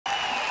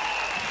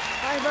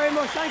Thank you very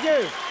much. Thank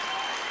you.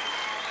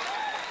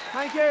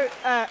 Thank you.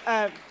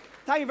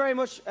 Thank you very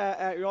much.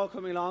 You're all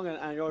coming along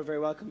and you're all very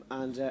welcome.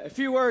 And a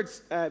few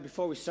words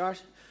before we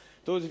start.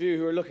 Those of you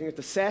who are looking at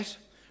the set,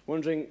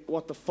 wondering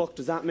what the fuck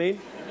does that mean?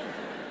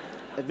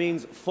 It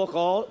means fuck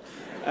all.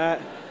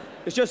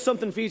 It's just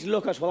something for you to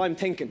look at while I'm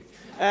thinking.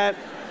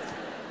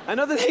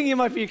 Another thing you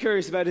might be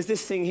curious about is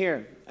this thing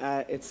here.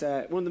 It's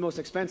one of the most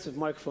expensive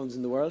microphones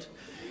in the world.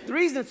 The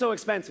reason it's so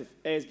expensive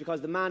is because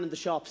the man in the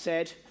shop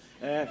said,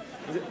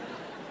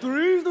 the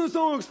reason it's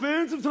so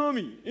expensive,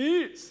 Tommy,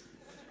 is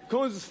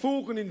because it's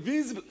fucking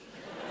invisible.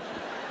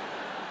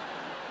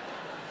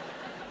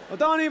 I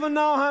don't even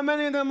know how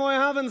many of them I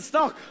have in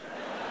stock.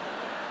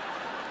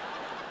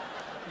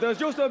 There's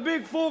just a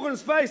big fucking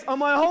space.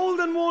 Am I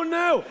holding one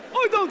now?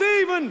 I don't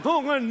even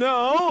fucking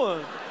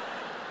know.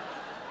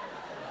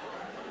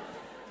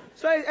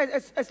 So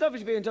it's lovely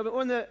to be in Dublin.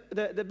 One of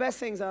the best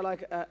things I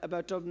like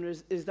about Dublin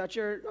is that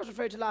you're not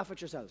afraid to laugh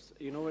at yourselves.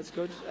 You know, it's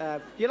good.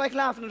 You like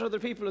laughing at other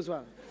people as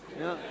well.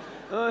 Yeah.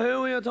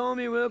 Here we are,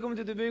 Tommy. Welcome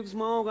to the big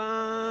smoke.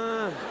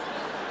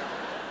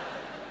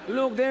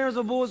 Look, there's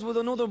a buzz with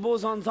another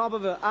buzz on top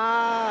of it.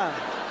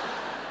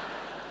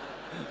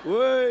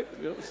 Wait.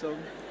 So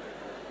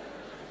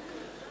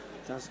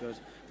that's good.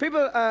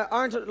 People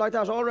aren't like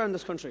that all around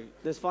this country.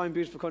 This fine,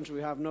 beautiful country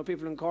we have. No,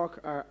 people in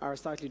Cork are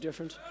slightly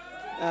different.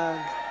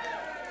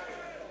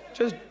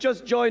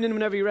 Just join in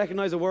whenever you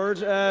recognise a word.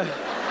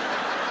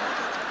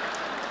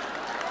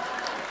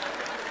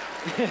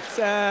 It's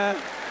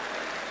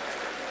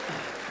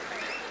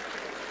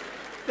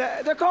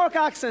the Cork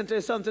accent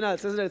is something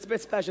else, isn't it? It's a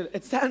bit special.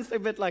 It sounds a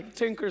bit like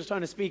Tinkers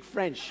trying to speak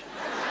French.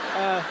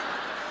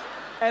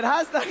 It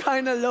has that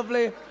kind of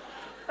lovely.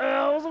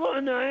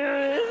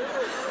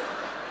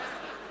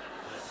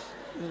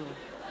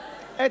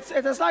 It's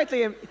a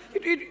slightly.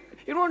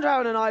 You'd wonder how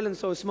on an island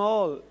so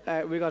small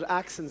we got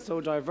accents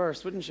so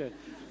diverse, wouldn't you?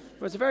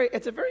 But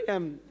it's a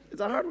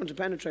hard one to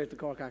penetrate, the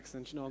Cork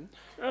accent, you know.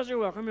 As you're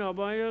welcome here,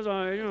 boy, you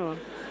know.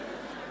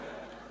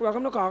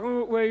 Welcome to Cork.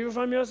 Where are you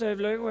from yourself?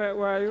 Like, where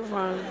are you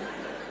from?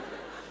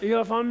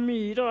 You're from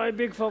me, the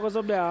big fuckers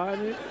up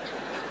there.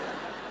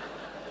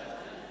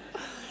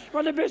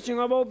 But the best thing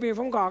about being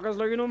from Cork is,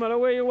 like, no matter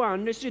where you are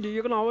in the city,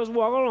 you can always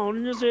walk around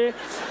and you say,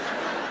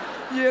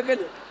 you can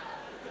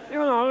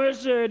always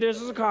say,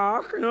 this is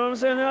Cork, you know what I'm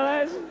saying?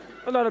 There's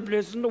a lot of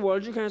places in the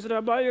world you can't say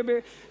that, but you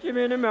be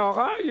in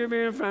America, you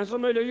be in France, or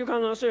maybe you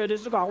cannot say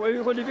this is Cork, well,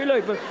 you could if you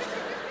like, but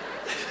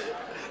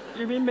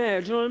you be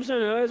mad, you know what I'm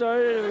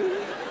saying?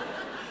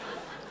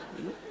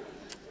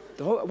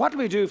 What do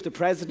we do if the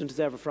president is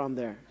ever from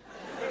there?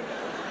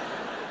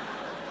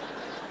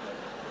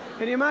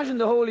 Can you imagine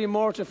the holy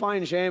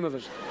mortifying shame of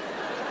it?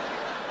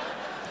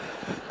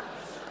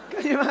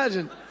 Can you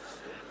imagine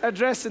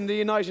addressing the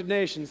United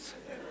Nations?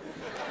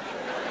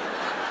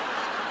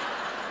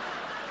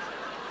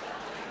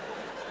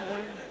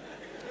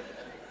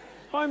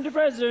 I'm the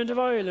President of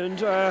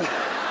Ireland.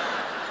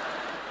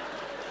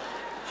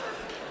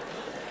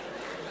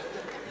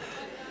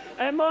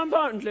 And more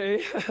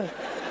importantly,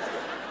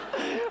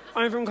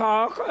 I'm from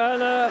Cork,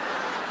 and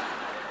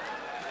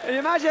can you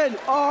imagine?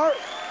 Or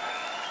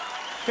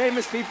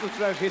famous people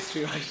throughout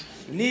history, right?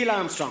 Neil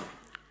Armstrong.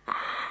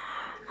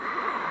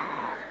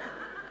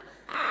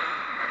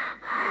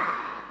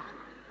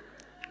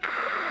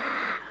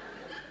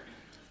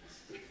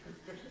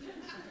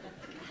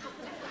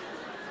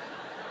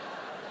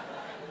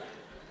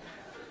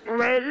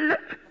 Well,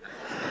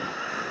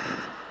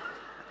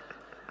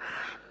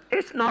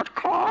 it's not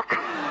Cork.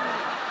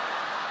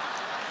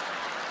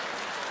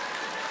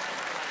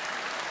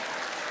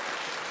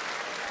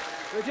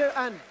 We do,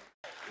 and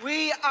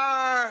we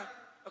are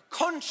a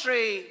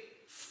country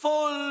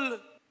full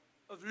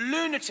of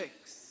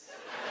lunatics.